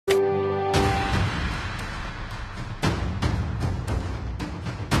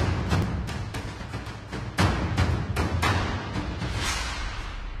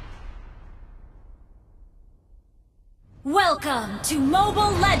Welcome to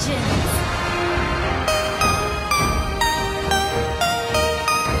Mobile Legends!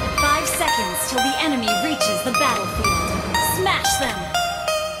 5 seconds till the enemy reaches the battlefield. Smash them!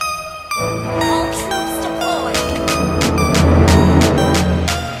 All troops deployed!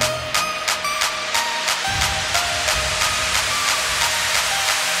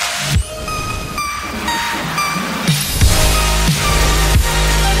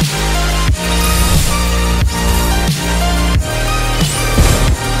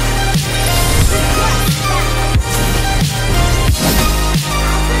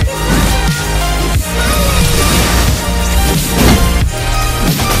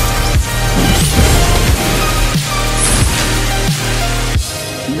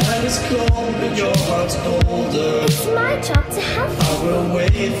 But your heart's colder. It's my job to help you. I will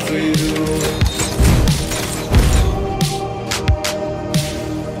wait for you.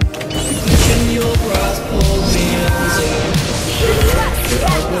 Pushing your eyes pull me under.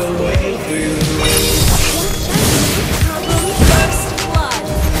 I will wait for you. First blood!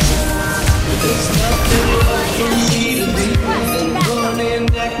 There's nothing left for me to do than run and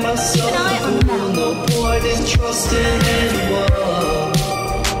act myself a fool. No point in trusting anyone.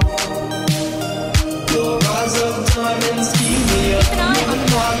 Your eyes of diamonds keep me up.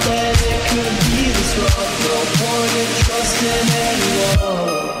 Thought that it could be this rough. No point in trusting anyone.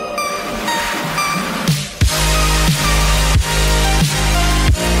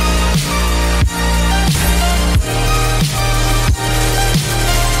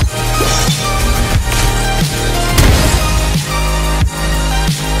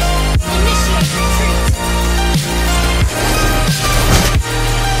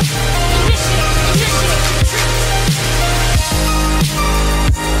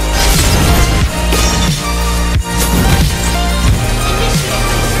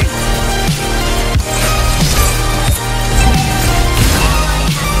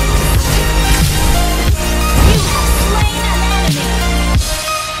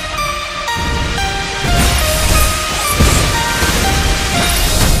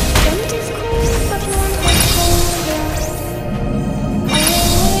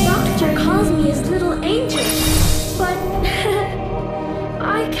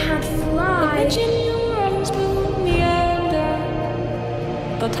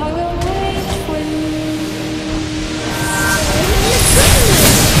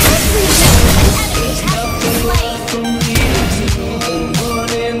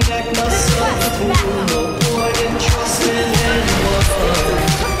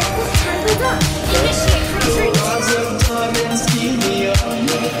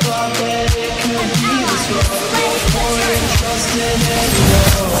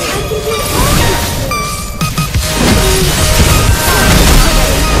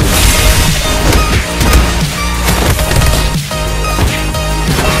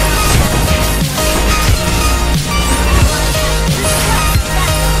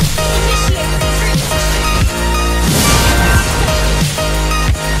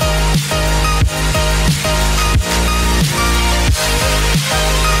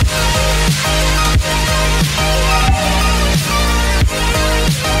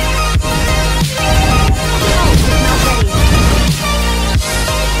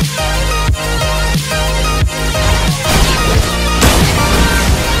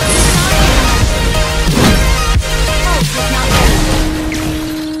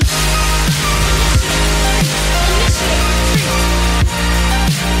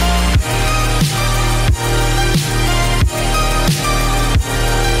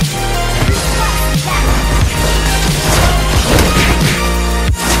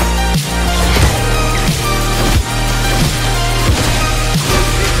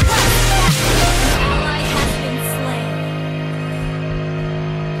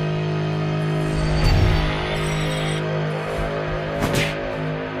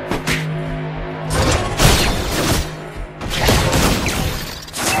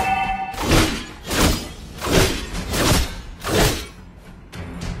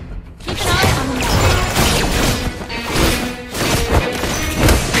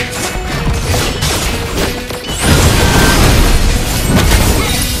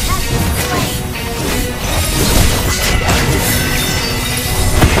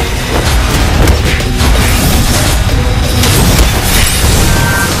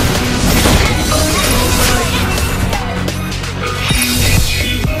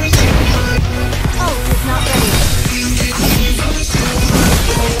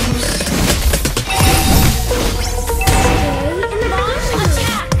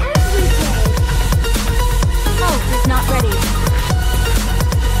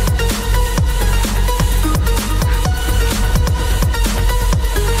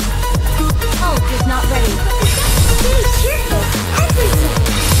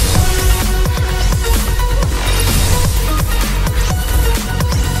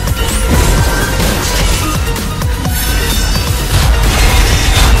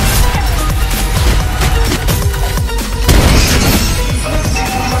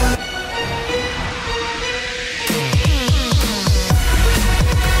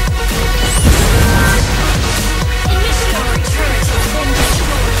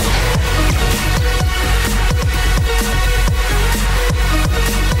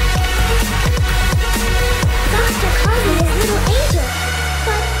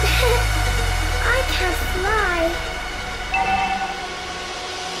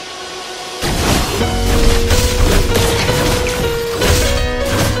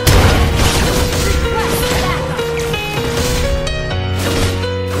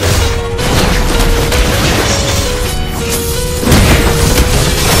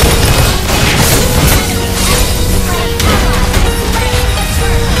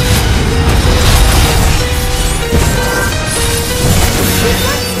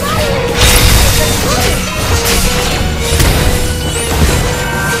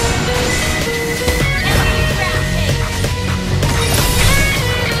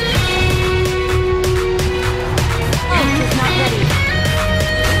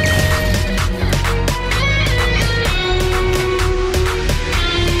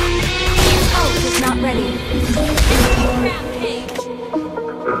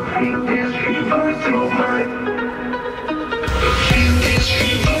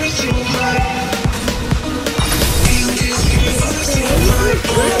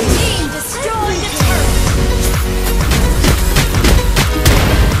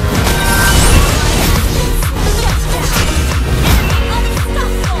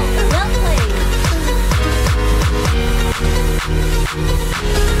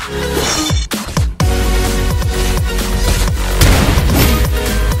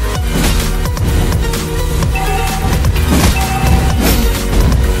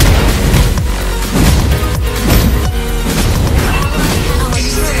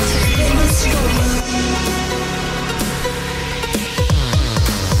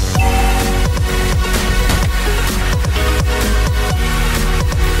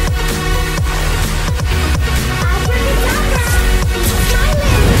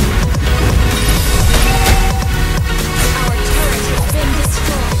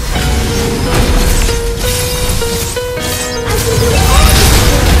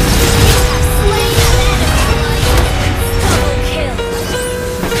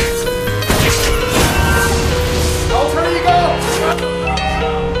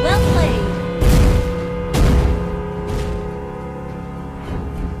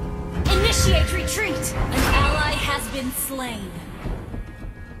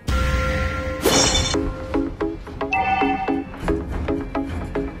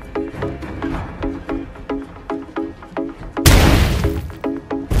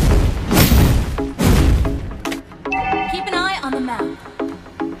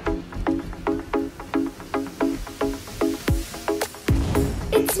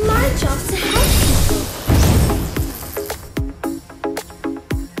 my job to help people.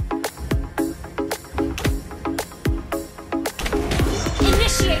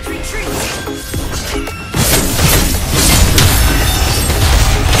 Initiate retreat.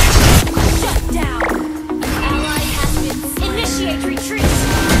 Shut down. An ally has been slain. Initiate retreat.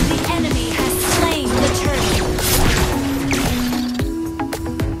 The enemy has slain the turtle.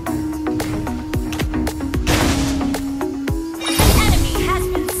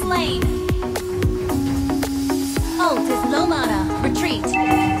 Ult is low mana. Retreat.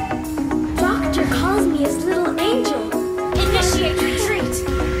 Doctor calls me his little angel. Initiate retreat.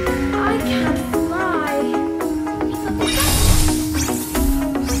 I can't fly.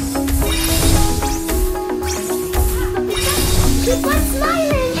 Keep on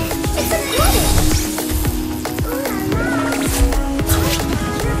smiling. It's a good. Ooh la la. You're fine.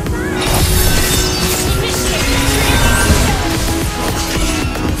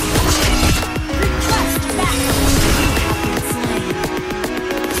 Initiate retreat. Request backup. Slain.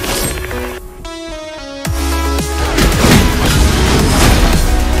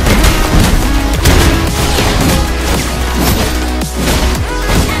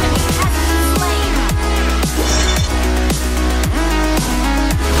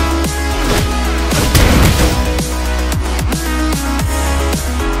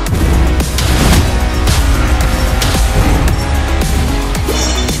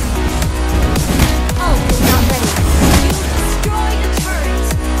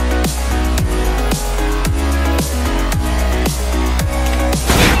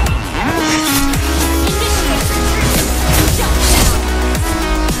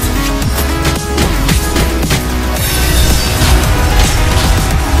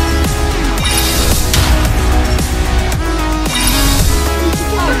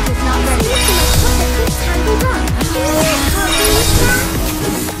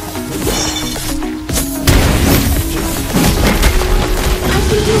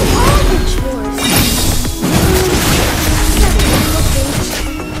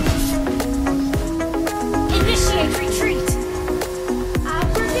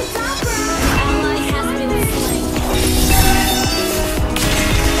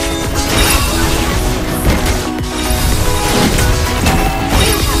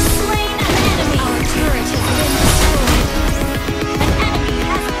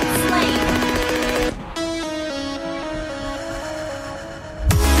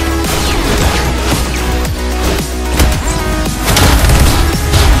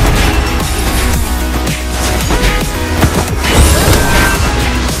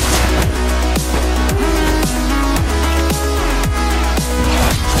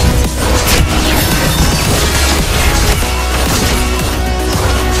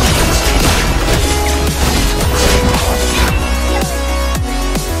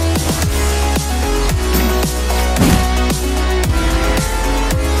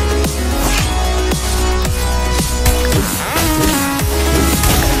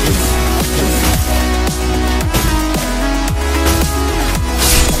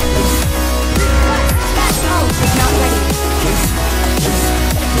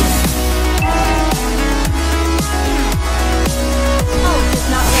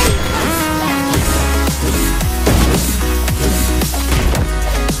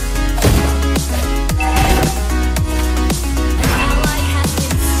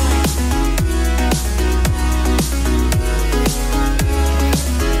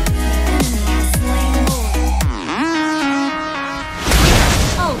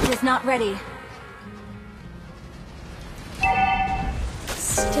 Not ready.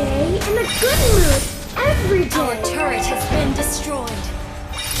 Stay in a good mood every day. Our turret has been destroyed.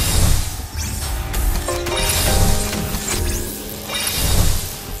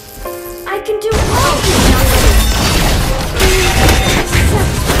 I can do all this.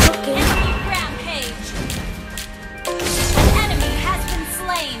 Enemy rampage. An enemy has been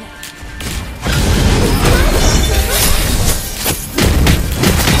slain.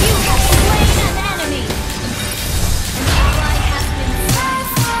 You have slain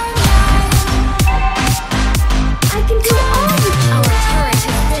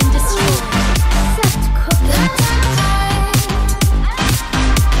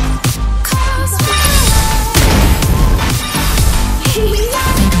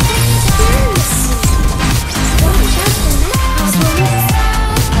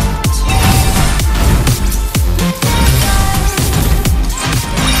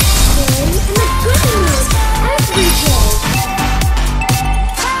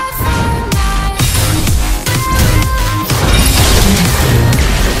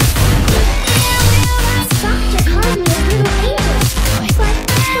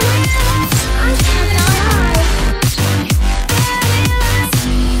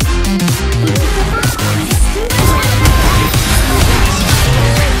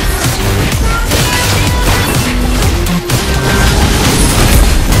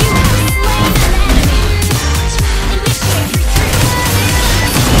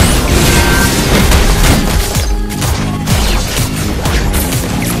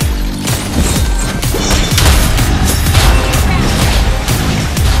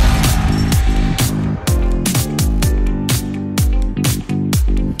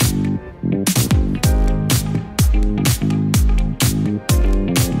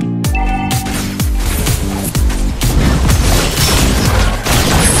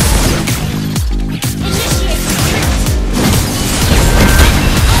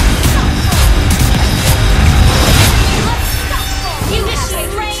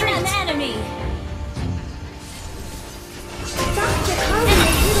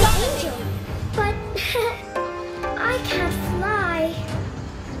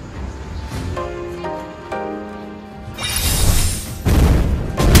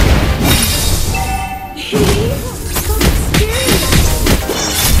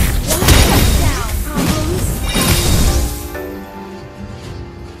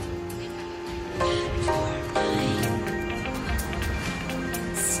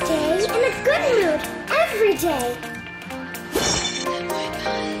every day.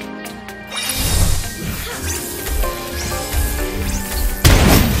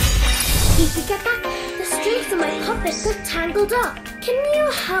 Ikikaka, the strings of my puppet got tangled up. Can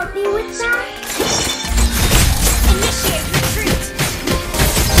you help me with that? Initiate retreat!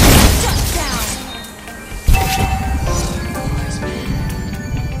 Shut down! Request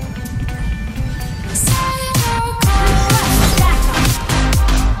backup!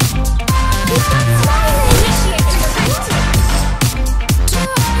 Initiate retreat!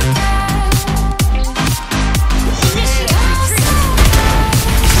 Initiate retreat! Initiate retreat!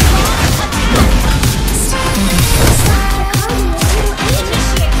 An enemy has been slain!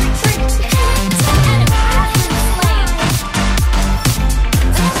 Initiate retreat! An enemy has been slain! Oh, not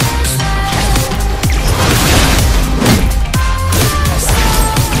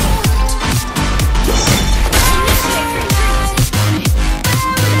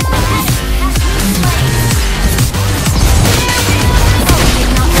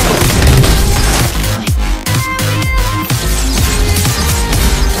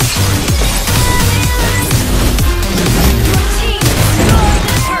ready. Your team destroyed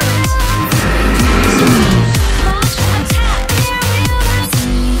the turret. Launch attack.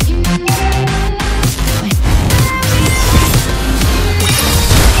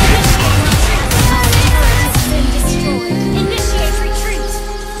 Initiate retreat.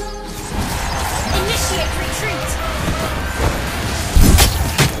 Initiate retreat.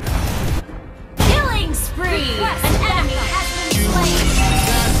 Killing spree. An enemy has been slain.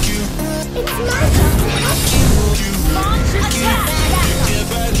 It's my job to help you. Launch attack.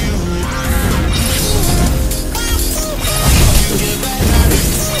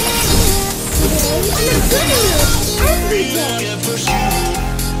 Today, I'm a good mood every day.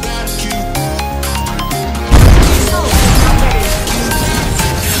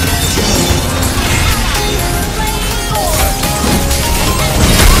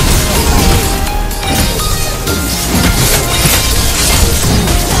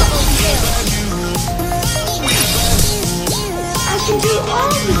 I can do all